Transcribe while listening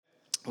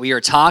We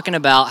are talking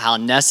about how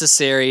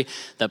necessary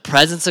the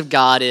presence of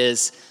God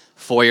is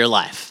for your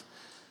life.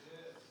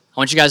 I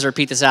want you guys to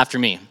repeat this after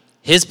me.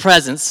 His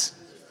presence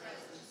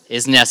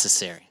is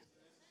necessary.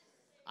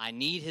 I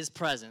need his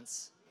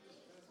presence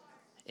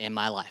in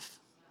my life.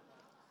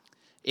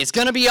 It's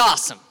going to be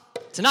awesome.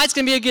 Tonight's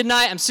going to be a good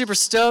night. I'm super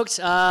stoked.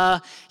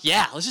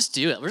 Let's just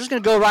do it. We're just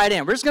going to go right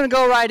in.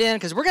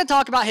 Because we're going to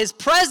talk about his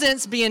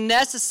presence being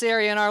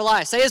necessary in our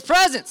life. Say his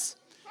presence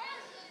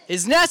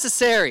is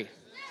necessary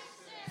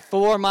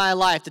for my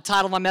life. The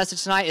title of my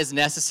message tonight is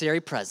Necessary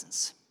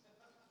Presence.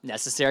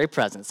 Necessary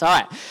presence. All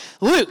right.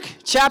 Luke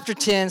chapter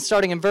 10,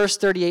 starting in verse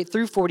 38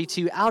 through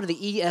 42, out of the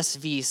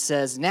ESV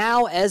says,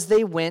 "Now as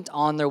they went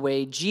on their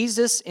way,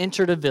 Jesus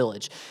entered a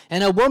village,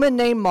 and a woman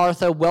named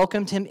Martha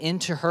welcomed him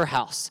into her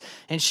house.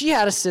 And she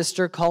had a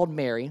sister called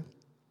Mary,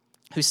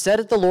 who sat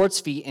at the Lord's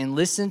feet and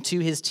listened to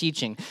his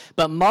teaching.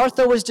 But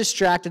Martha was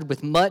distracted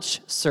with much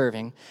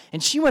serving.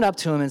 And she went up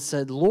to him and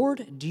said,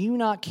 'Lord, do you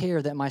not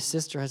care that my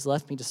sister has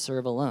left me to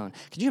serve alone?'"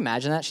 Could you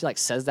imagine that? She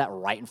says that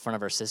right in front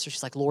of her sister.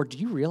 She's like, "Lord, do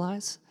you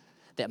realize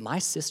that my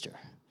sister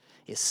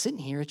is sitting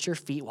here at your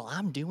feet while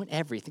I'm doing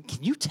everything?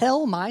 Can you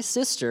tell my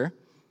sister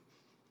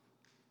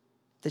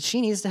that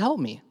she needs to help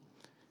me?"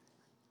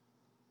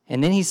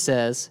 And then he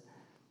says,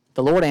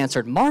 "The Lord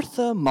answered,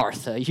 'Martha,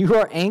 Martha, you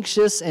are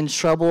anxious and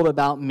troubled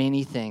about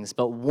many things,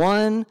 but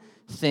one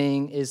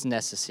thing is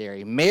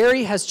necessary.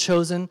 Mary has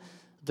chosen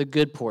the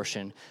good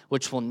portion,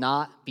 which will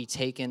not be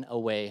taken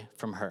away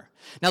from her.'"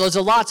 Now, there's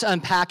a lot to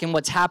unpack in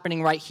what's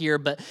happening right here,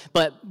 but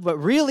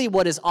really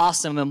what is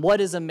awesome and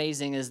what is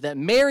amazing is that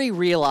Mary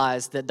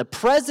realized that the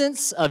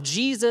presence of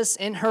Jesus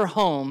in her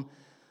home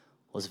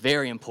was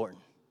very important.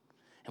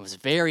 It was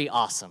very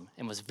awesome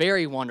and was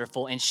very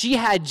wonderful. And she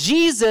had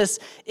Jesus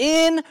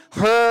in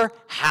her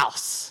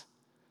house.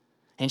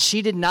 And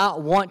she did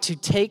not want to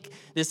take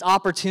this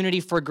opportunity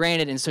for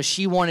granted. And so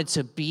she wanted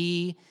to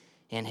be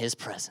in his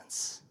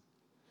presence.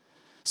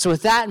 So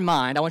with that in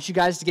mind, I want you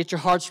guys to get your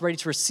hearts ready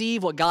to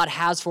receive what God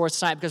has for us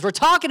tonight, because we're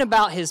talking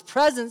about his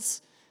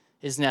presence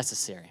is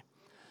necessary.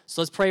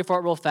 So let's pray for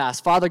it real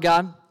fast. Father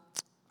God,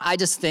 I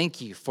just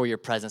thank you for your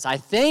presence. I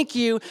thank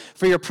you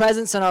for your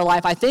presence in our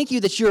life. I thank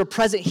you that you are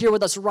present here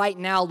with us right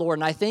now, Lord.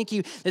 And I thank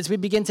you as we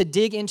begin to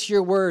dig into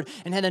your word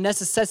and have the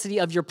necessity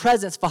of your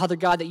presence, Father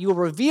God, that you will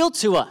reveal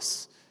to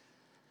us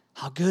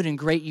how good and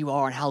great you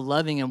are and how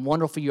loving and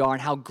wonderful you are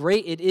and how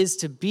great it is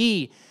to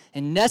be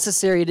and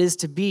necessary it is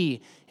to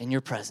be in your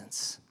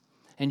presence.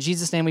 In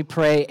Jesus' name we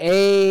pray,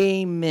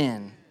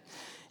 amen.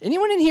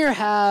 Anyone in here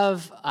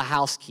have a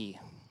house key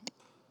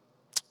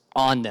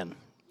on them?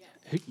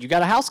 You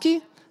got a house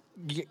key?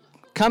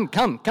 Come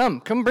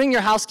bring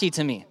your house key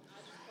to me.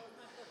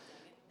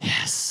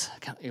 Yes.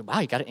 Wow,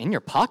 you got it in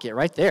your pocket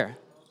right there.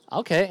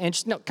 Okay, and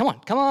just, no, come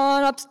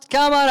on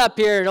up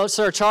here,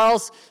 Sir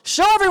Charles.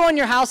 Show everyone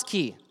your house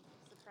key.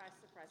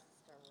 Surprise,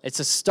 it's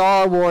a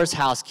Star Wars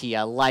house key.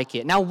 I like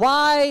it. Now,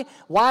 why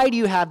do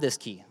you have this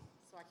key?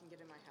 So I can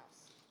get in my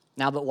house.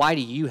 Now, but why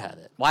do you have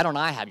it? Why don't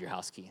I have your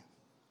house key?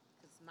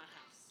 It's my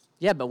house.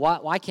 Yeah, but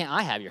why can't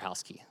I have your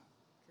house key?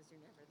 Because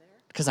you're never there.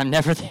 Because I'm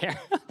never there.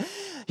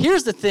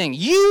 Here's the thing.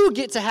 You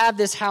get to have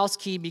this house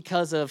key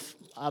because of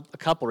a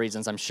couple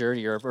reasons, I'm sure.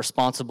 You're a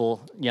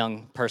responsible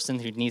young person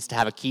who needs to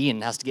have a key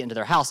and has to get into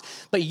their house.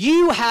 But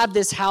you have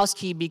this house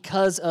key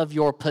because of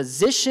your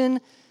position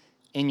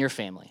in your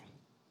family.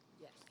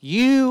 Yes.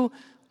 You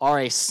are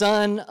a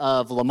son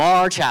of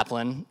Lamar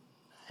Chaplin,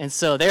 and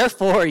so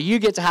therefore you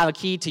get to have a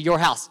key to your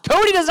house.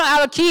 Cody does not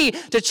have a key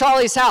to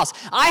Charlie's house.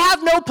 I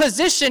have no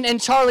position in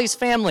Charlie's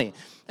family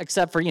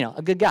except for,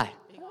 a good guy.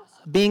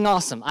 Being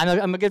awesome.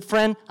 I'm a good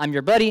friend. I'm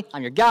your buddy.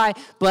 I'm your guy.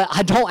 But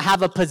I don't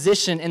have a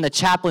position in the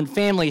Chaplin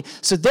family.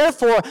 So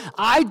therefore,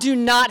 I do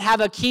not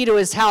have a key to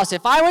his house.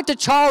 If I went to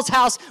Charles'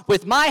 house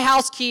with my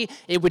house key,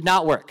 it would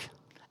not work.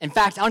 In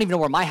fact, I don't even know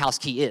where my house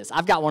key is.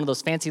 I've got one of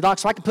those fancy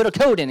locks so I can put a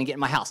code in and get in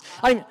my house.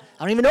 I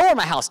don't even know where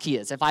my house key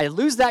is. If I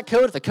lose that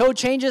code, if the code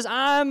changes,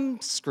 I'm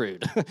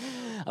screwed. I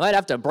might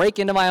have to break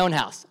into my own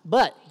house.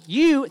 But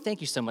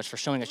thank you so much for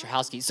showing us your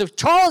house keys. So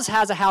Charles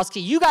has a house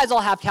key. You guys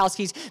all have house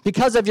keys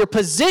because of your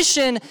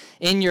position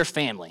in your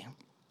family.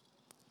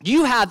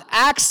 You have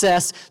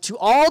access to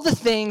all the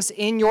things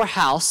in your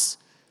house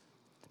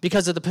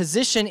because of the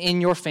position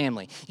in your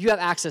family. You have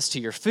access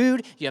to your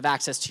food. You have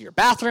access to your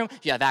bathroom.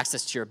 You have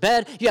access to your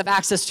bed. You have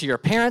access to your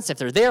parents if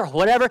they're there,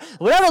 whatever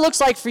it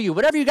looks like for you,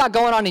 whatever you got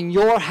going on in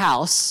your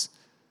house.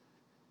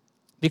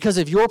 Because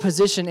of your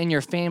position in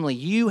your family,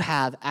 you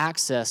have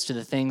access to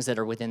the things that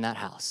are within that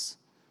house.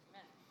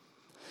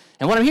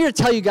 And what I'm here to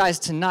tell you guys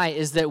tonight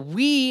is that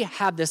we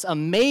have this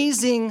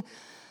amazing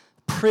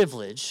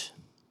privilege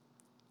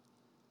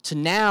to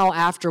now,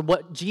 after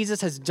what Jesus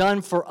has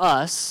done for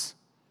us,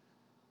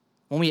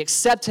 when we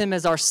accept him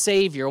as our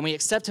Savior, when we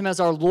accept him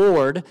as our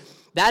Lord,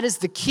 that is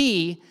the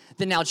key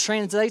that now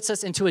translates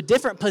us into a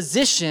different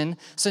position,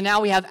 so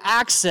now we have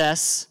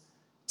access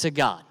to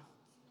God.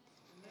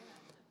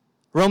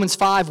 Romans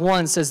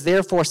 5:1 says,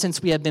 "Therefore,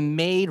 since we have been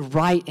made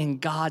right in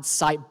God's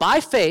sight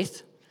by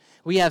faith,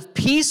 We have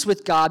peace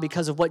with God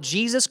because of what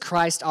Jesus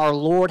Christ our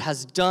Lord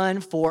has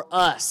done for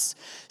us.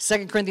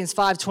 2 Corinthians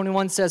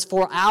 5:21 says,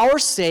 "For our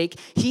sake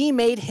he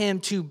made him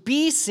to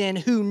be sin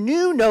who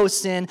knew no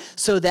sin,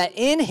 so that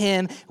in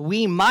him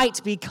we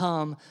might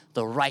become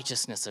the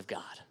righteousness of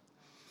God."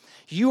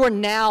 You are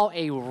now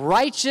a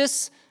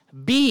righteous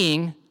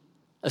being,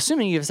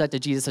 assuming you've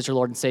accepted Jesus as your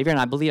Lord and Savior, and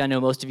I know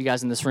most of you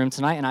guys in this room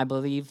tonight, and I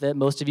believe that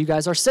most of you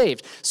guys are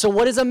saved. So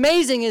what is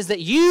amazing is that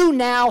you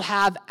now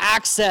have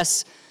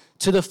access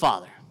to the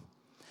Father.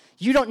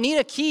 You don't need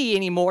a key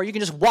anymore. You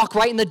can just walk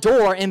right in the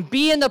door and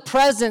be in the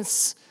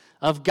presence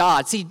of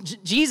God. See,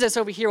 Jesus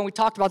over here, when we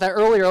talked about that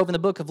earlier over in the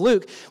book of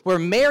Luke, where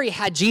Mary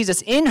had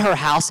Jesus in her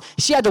house,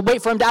 she had to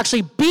wait for him to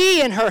actually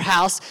be in her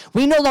house.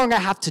 We no longer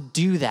have to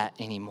do that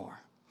anymore.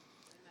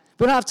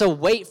 We don't have to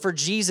wait for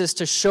Jesus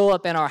to show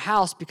up in our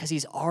house because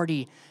he's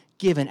already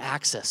given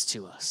access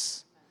to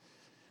us.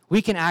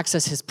 We can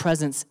access his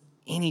presence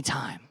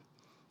anytime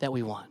that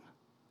we want.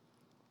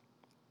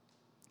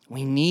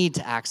 We need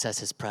to access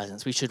his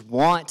presence. We should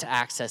want to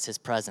access his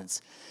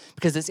presence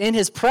because it's in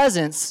his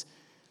presence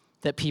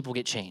that people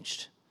get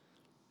changed.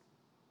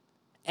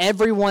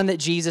 Everyone that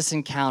Jesus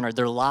encountered,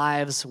 their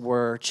lives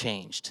were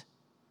changed.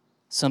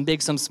 Some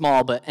big, some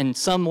small, but in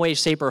some way,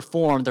 shape, or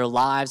form, their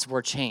lives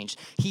were changed.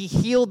 He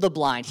healed the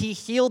blind. He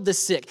healed the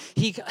sick.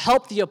 He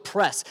helped the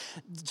oppressed.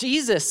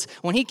 Jesus,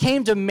 when he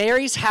came to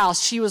Mary's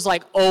house, she was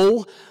like,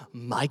 oh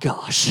my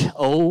gosh,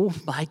 oh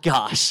my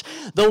gosh.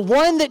 The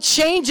one that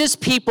changes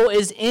people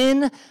is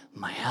in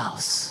my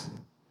house.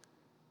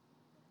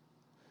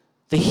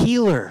 The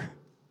healer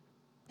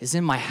is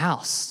in my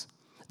house.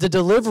 The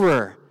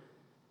deliverer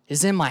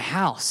is in my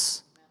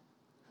house.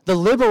 The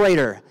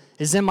liberator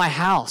is in my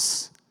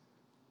house.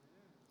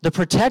 The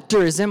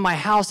protector is in my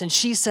house. And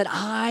she said,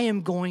 I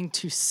am going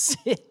to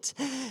sit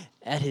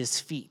at his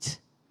feet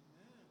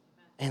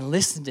and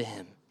listen to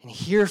him and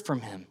hear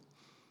from him.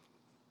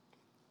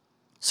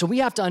 So we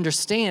have to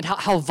understand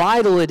how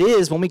vital it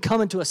is when we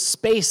come into a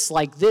space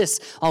like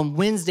this on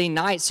Wednesday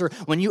nights, or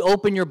when you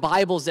open your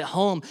Bibles at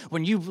home,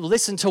 when you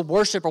listen to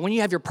worship, or when you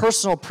have your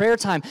personal prayer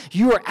time,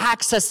 you are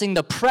accessing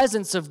the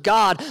presence of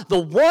God, the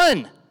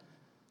one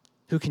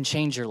who can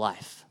change your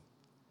life.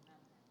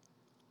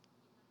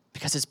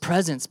 Because his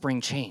presence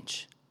brings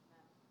change.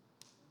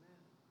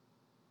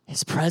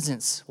 His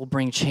presence will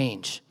bring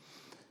change.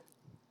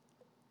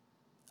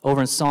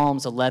 Over in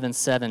Psalms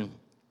 11:7,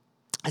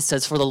 it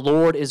says, for the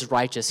Lord is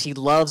righteous. He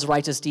loves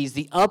righteous deeds.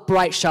 The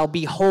upright shall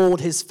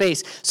behold his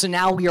face. So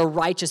now we are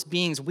righteous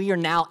beings. We are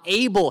now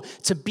able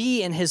to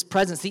be in his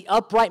presence. The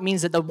upright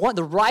means that the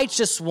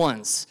righteous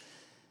ones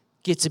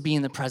get to be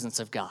in the presence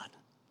of God.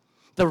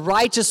 The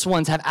righteous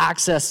ones have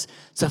access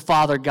to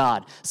Father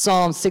God.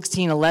 Psalm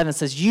 16:11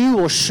 says, you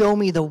will show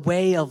me the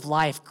way of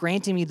life,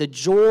 granting me the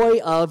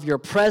joy of your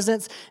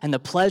presence and the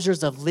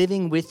pleasures of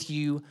living with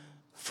you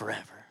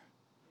forever.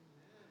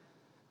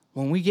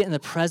 When we get in the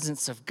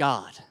presence of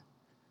God,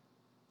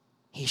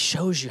 he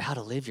shows you how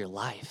to live your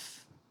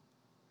life.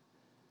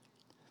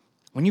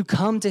 When you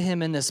come to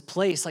him in this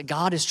place, like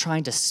God is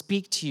trying to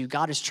speak to you,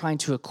 God is trying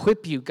to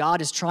equip you,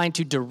 God is trying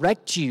to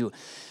direct you,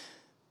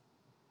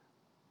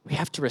 we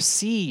have to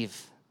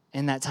receive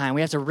in that time.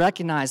 We have to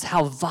recognize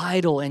how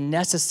vital and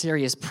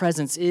necessary his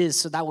presence is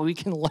so that way we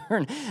can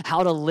learn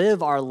how to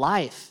live our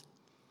life.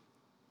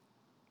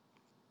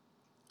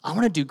 I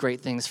want to do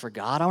great things for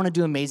God. I want to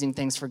do amazing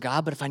things for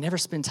God, but if I never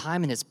spend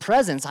time in his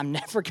presence, I'm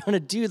never going to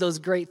do those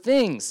great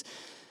things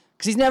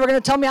because he's never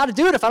going to tell me how to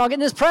do it if I don't get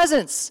in his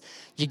presence.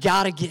 You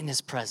got to get in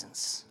his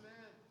presence.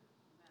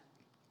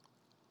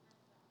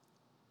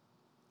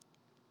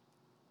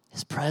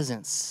 His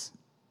presence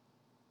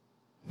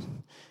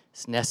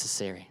is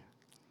necessary.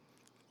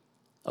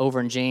 Over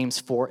in James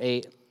 4:8,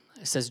 it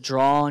says,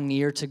 draw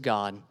near to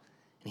God,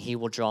 and he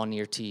will draw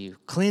near to you.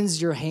 Cleanse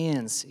your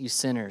hands, you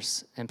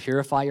sinners, and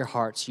purify your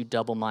hearts, you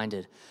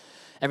double-minded.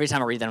 Every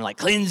time I read that, I'm like,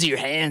 cleanse your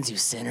hands, you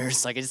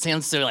sinners. Like, it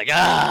sounds so like,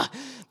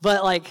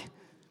 But like,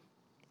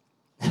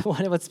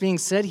 what's being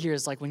said here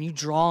is like when you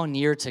draw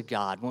near to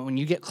God, when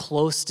you get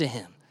close to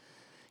him,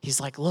 he's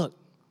like, look,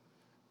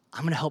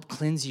 I'm going to help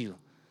cleanse you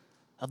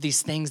of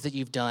these things that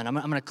you've done. I'm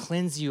going to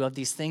cleanse you of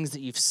these things that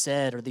you've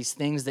said or these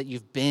things that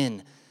you've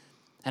been.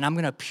 And I'm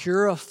going to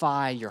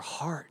purify your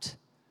heart.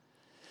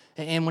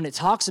 And when it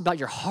talks about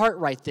your heart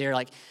right there,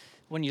 like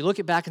when you look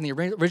it back in the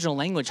original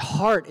language,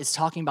 heart is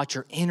talking about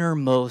your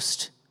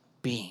innermost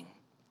being.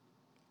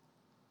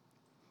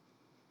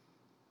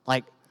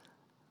 Like,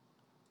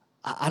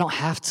 I don't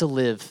have to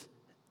live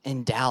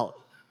in doubt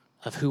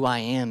of who I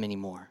am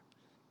anymore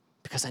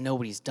because I know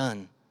what he's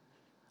done.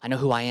 I know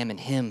who I am in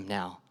him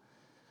now.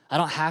 I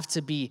don't have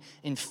to be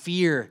in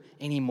fear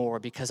anymore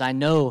because I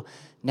know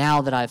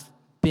now that I've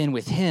been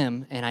with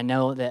him, and I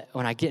know that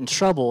when I get in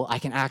trouble, I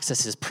can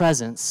access his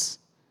presence,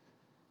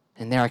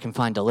 and there I can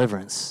find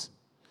deliverance.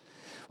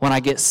 When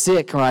I get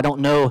sick or I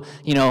don't know,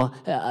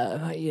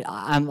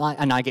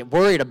 and I get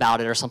worried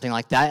about it or something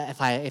like that,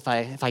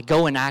 if I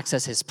go and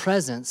access his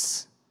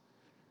presence,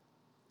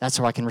 that's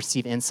where I can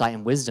receive insight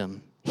and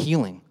wisdom,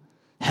 healing,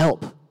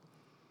 help.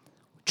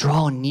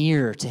 Draw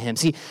near to him.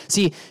 See,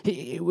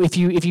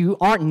 if you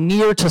aren't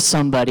near to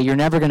somebody, you're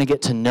never going to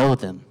get to know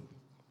them.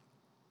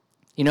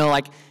 You know,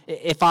 like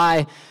if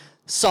I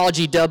saw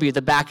GW at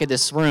the back of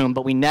this room,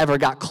 but we never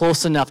got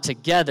close enough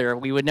together,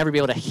 we would never be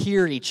able to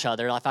hear each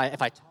other.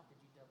 If I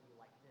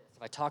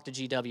talk to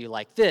GW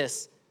like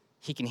this,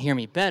 he can hear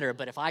me better.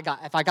 But if I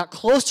got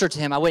closer to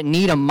him, I wouldn't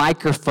need a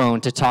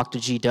microphone to talk to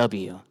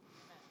GW.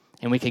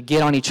 And we could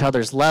get on each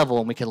other's level,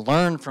 and we could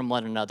learn from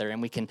one another,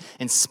 and we can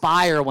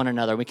inspire one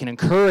another, we can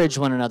encourage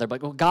one another.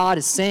 But what God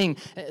is saying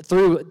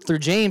through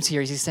James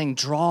here is he's saying,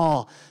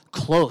 draw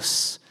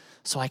close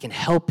so I can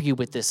help you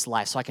with this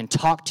life, so I can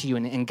talk to you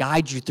and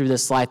guide you through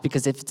this life,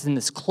 because if it's in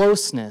this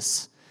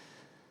closeness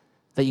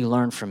that you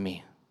learn from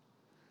me.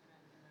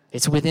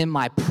 It's within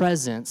my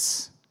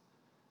presence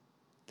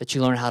that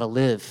you learn how to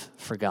live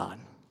for God.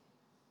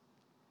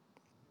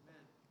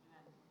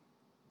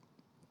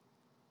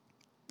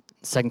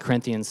 2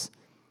 Corinthians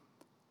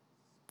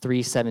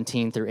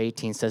 3:17 through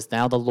 18 says,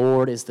 now the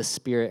Lord is the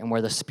Spirit, and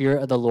where the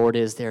Spirit of the Lord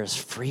is, there is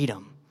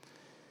freedom.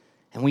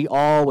 And we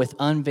all, with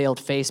unveiled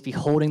face,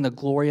 beholding the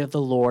glory of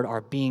the Lord,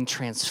 are being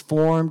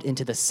transformed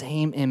into the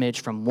same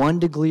image from one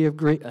degree of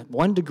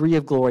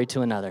glory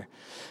to another.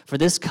 For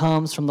this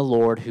comes from the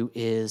Lord, who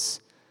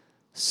is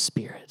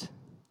Spirit.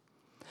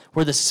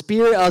 Where the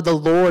Spirit of the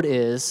Lord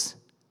is,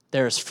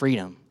 there is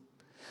freedom.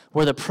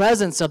 Where the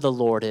presence of the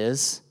Lord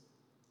is,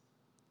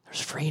 there's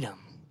freedom.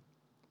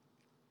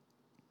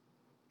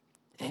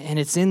 And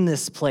it's in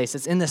this place.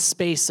 It's in this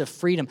space of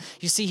freedom.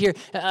 You see here,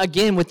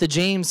 again, with the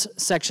James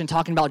section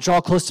talking about draw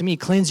close to me,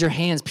 cleanse your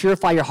hands,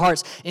 purify your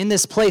hearts. In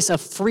this place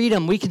of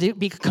freedom, we can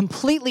be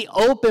completely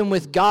open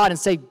with God and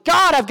say,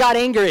 God, I've got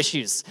anger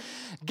issues.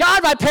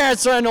 God, my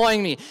parents are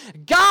annoying me.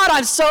 God,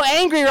 I'm so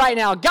angry right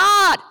now.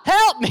 God,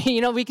 help me.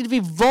 You know, we can be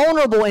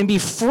vulnerable and be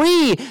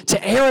free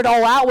to air it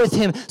all out with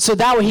him, so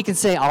that way he can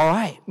say, all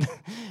right,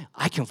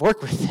 I can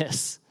work with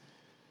this.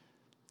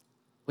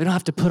 We don't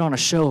have to put on a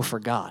show for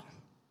God.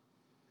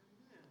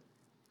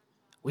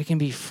 We can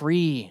be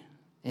free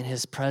in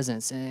his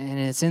presence. And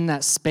it's in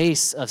that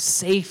space of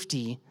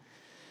safety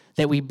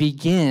that we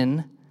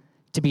begin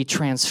to be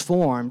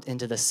transformed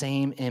into the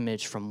same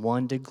image from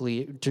one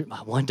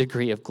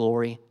degree of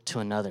glory to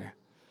another.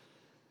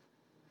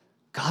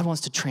 God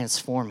wants to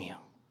transform you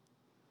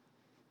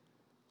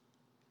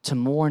to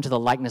more into the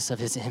likeness of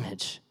his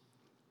image.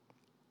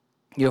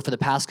 You know, for the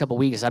past couple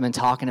weeks, I've been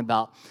talking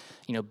about,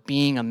 you know,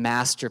 being a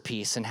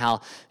masterpiece, and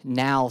how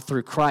now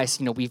through Christ,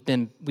 you know, we've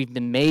been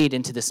made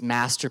into this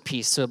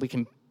masterpiece so that we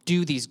can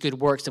do these good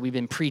works that we've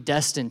been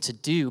predestined to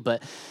do.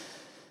 But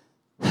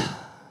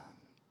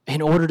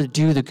in order to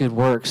do the good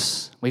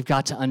works, we've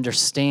got to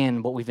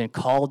understand what we've been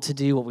called to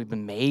do, what we've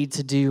been made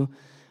to do,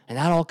 and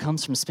that all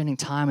comes from spending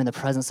time in the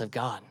presence of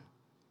God.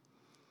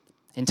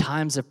 In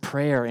times of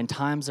prayer, in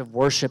times of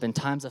worship, in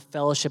times of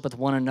fellowship with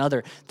one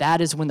another,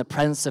 that is when the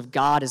presence of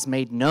God is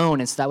made known,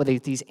 and so that way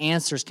these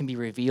answers can be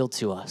revealed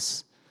to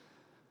us.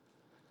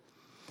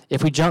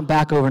 If we jump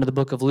back over into the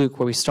book of Luke,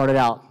 where we started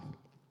out,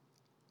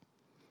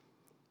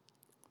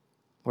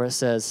 where it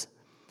says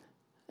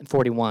in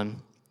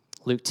 41,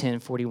 Luke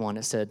 10:41,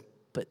 it said,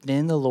 but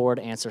then the Lord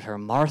answered her,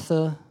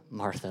 Martha,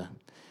 Martha,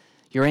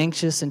 you're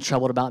anxious and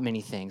troubled about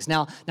many things.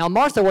 Now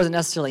Martha wasn't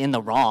necessarily in the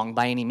wrong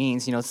by any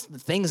means. You know,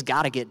 things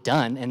got to get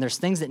done, and there's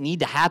things that need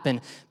to happen.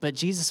 But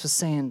Jesus was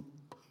saying,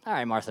 all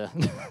right, Martha,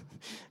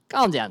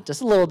 calm down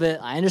just a little bit.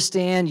 I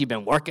understand you've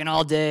been working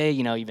all day.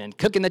 You know, you've been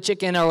cooking the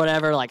chicken or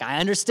whatever. Like, I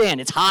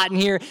understand. It's hot in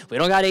here. We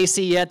don't got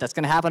AC yet. That's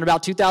going to happen in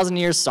about 2,000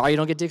 years. Sorry you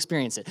don't get to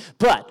experience it.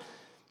 But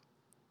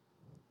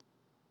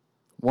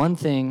one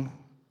thing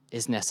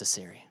is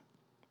necessary.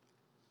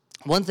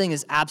 One thing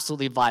is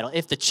absolutely vital.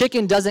 If the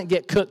chicken doesn't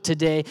get cooked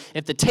today,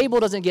 if the table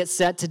doesn't get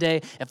set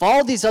today, if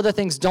all these other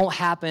things don't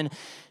happen,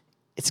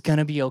 it's going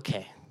to be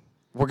okay.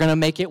 We're going to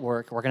make it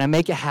work. We're going to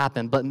make it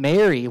happen. But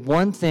Mary,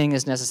 one thing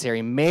is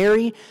necessary.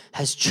 Mary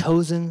has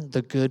chosen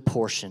the good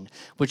portion,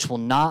 which will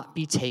not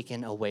be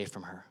taken away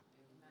from her.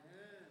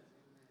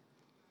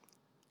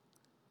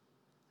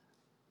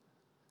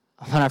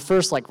 When I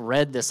first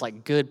read this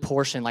good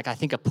portion, I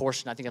think of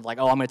I'm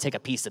going to take a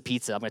piece of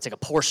pizza. I'm going to take a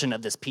portion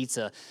of this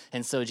pizza.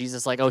 And so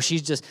Jesus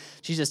she's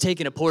just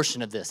taking a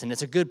portion of this, and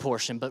it's a good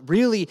portion. But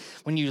really,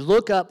 when you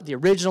look up the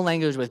original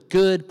language with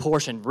good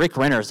portion, Rick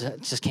Renner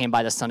just came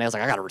by this Sunday. I was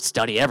like, I got to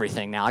study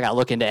everything now. I got to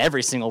look into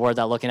every single word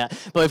that I'm looking at.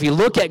 But if you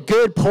look at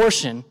good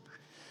portion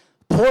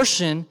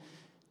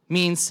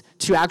means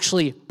to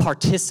actually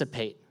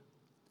participate,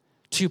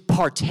 to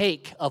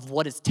partake of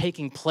what is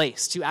taking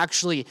place, to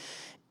actually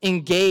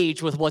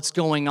engage with what's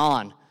going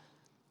on.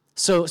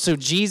 So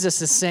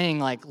Jesus is saying,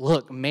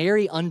 look,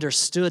 Mary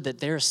understood that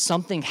there's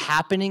something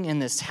happening in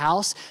this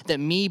house,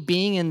 that me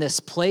being in this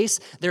place,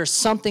 there's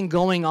something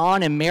going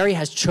on, and Mary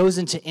has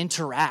chosen to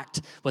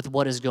interact with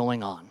what is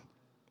going on.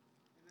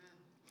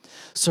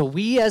 So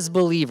we as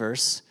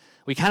believers,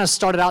 we kind of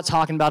started out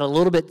talking about it a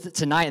little bit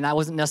tonight, and that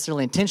wasn't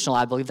necessarily intentional.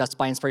 I believe that's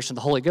by inspiration of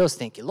the Holy Ghost.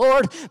 Thank you,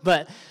 Lord.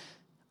 But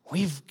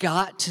we've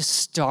got to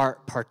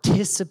start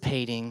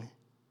participating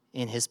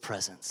in his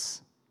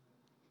presence.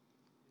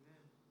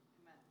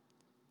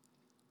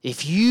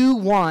 If you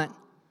want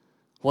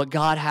what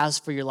God has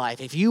for your life,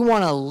 if you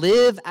want to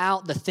live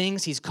out the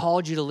things he's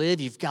called you to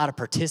live, you've got to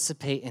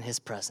participate in his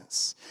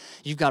presence.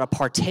 You've got to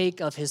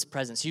partake of his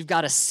presence. You've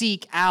got to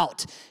seek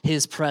out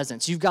his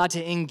presence. You've got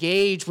to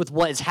engage with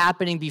what is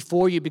happening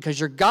before you, because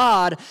your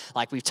God,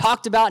 like we've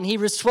talked about in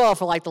Hebrews 12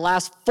 for like the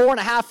last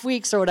 4.5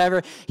 weeks or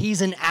whatever,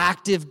 he's an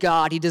active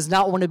God. He does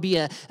not want to be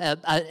a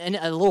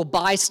little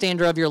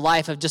bystander of your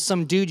life, of just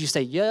some dude you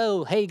say,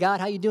 yo, hey God,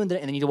 how you doing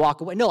today? And then you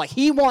walk away. No, like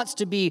he wants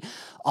to be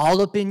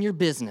all up in your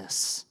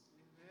business,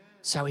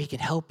 so he can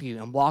help you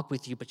and walk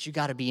with you, but you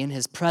got to be in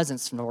his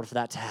presence in order for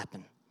that to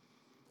happen.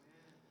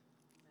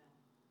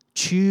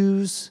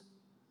 Choose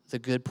the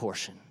good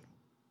portion.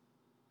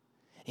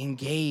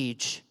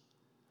 Engage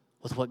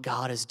with what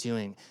God is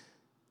doing.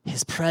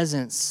 His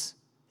presence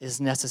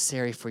is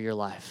necessary for your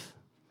life.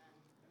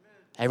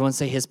 Everyone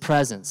say, his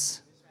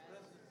presence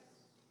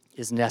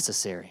is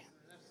necessary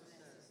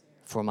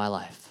for my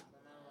life.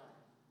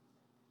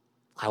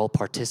 I will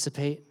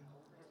participate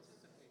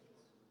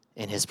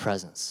in his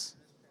presence.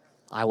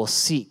 I will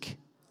seek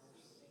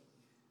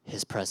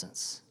his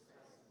presence.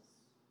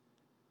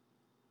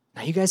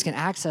 Now, you guys can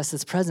access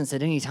this presence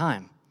at any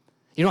time.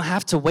 You don't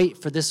have to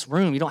wait for this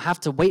room. You don't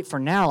have to wait for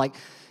now. Like,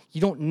 you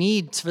don't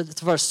need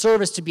for a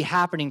service to be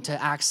happening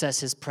to access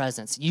his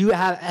presence. You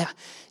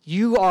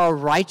are a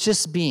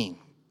righteous being.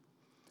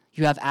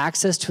 You have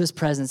access to his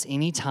presence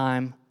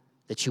anytime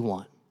that you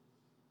want.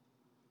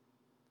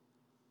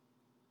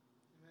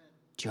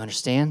 Do you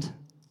understand?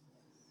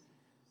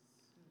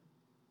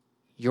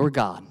 Your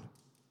God,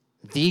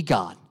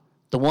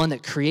 the one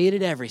that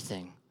created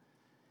everything,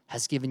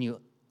 has given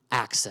you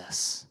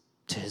access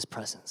to his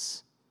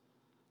presence.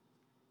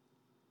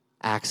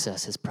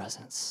 Access his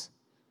presence.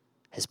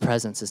 His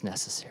presence is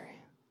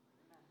necessary.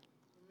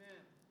 Amen.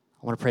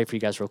 I want to pray for you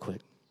guys real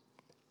quick.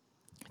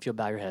 If you'll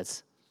bow your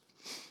heads.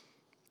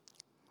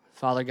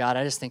 Father God,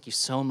 I just thank you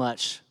so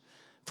much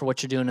for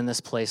what you're doing in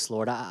this place,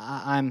 Lord.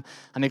 I'm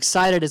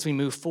excited as we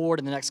move forward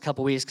in the next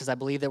couple weeks, because I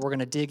believe that we're going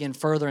to dig in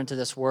further into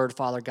this word,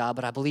 Father God,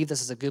 but I believe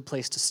this is a good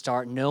place to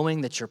start,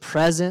 knowing that your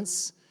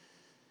presence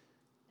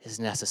is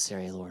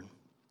necessary, Lord.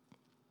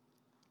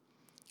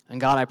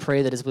 And God, I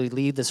pray that as we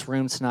leave this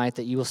room tonight,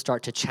 that you will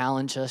start to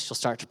challenge us, you'll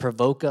start to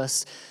provoke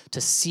us to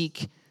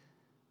seek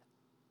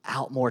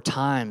out more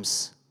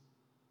times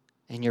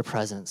in your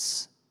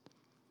presence,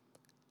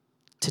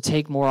 to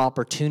take more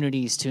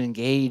opportunities to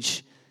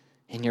engage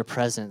in your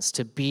presence,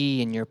 to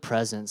be in your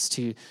presence,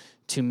 to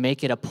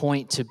make it a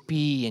point to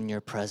be in your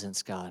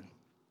presence, God.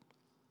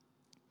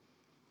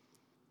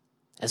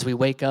 As we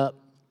wake up,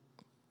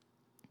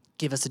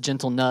 give us a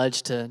gentle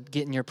nudge to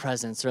get in your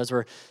presence. Or as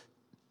we're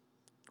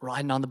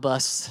riding on the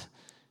bus,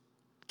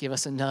 give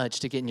us a nudge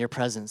to get in your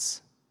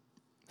presence.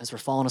 As we're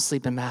falling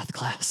asleep in math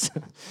class,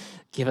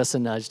 give us a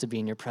nudge to be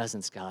in your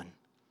presence, God.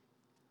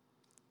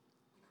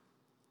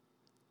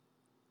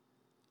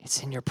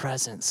 It's in your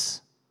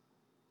presence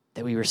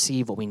that we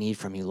receive what we need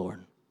from you,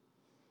 Lord.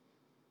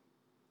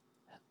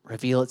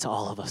 Reveal it to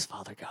all of us,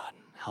 Father God,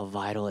 how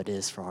vital it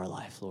is for our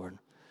life, Lord.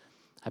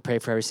 I pray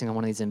for every single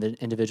one of these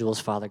individuals,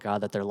 Father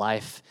God, that their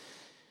life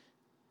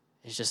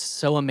is just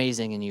so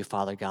amazing in you,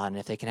 Father God. And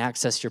if they can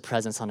access your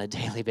presence on a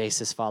daily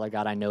basis, Father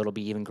God, I know it'll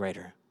be even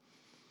greater.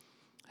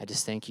 I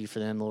just thank you for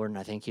them, Lord, and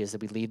I thank you as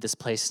that we leave this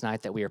place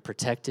tonight, that we are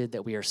protected,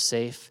 that we are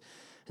safe,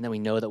 and that we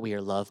know that we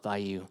are loved by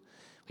you.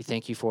 We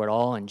thank you for it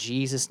all. In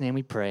Jesus' name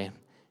we pray.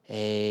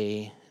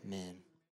 Amen.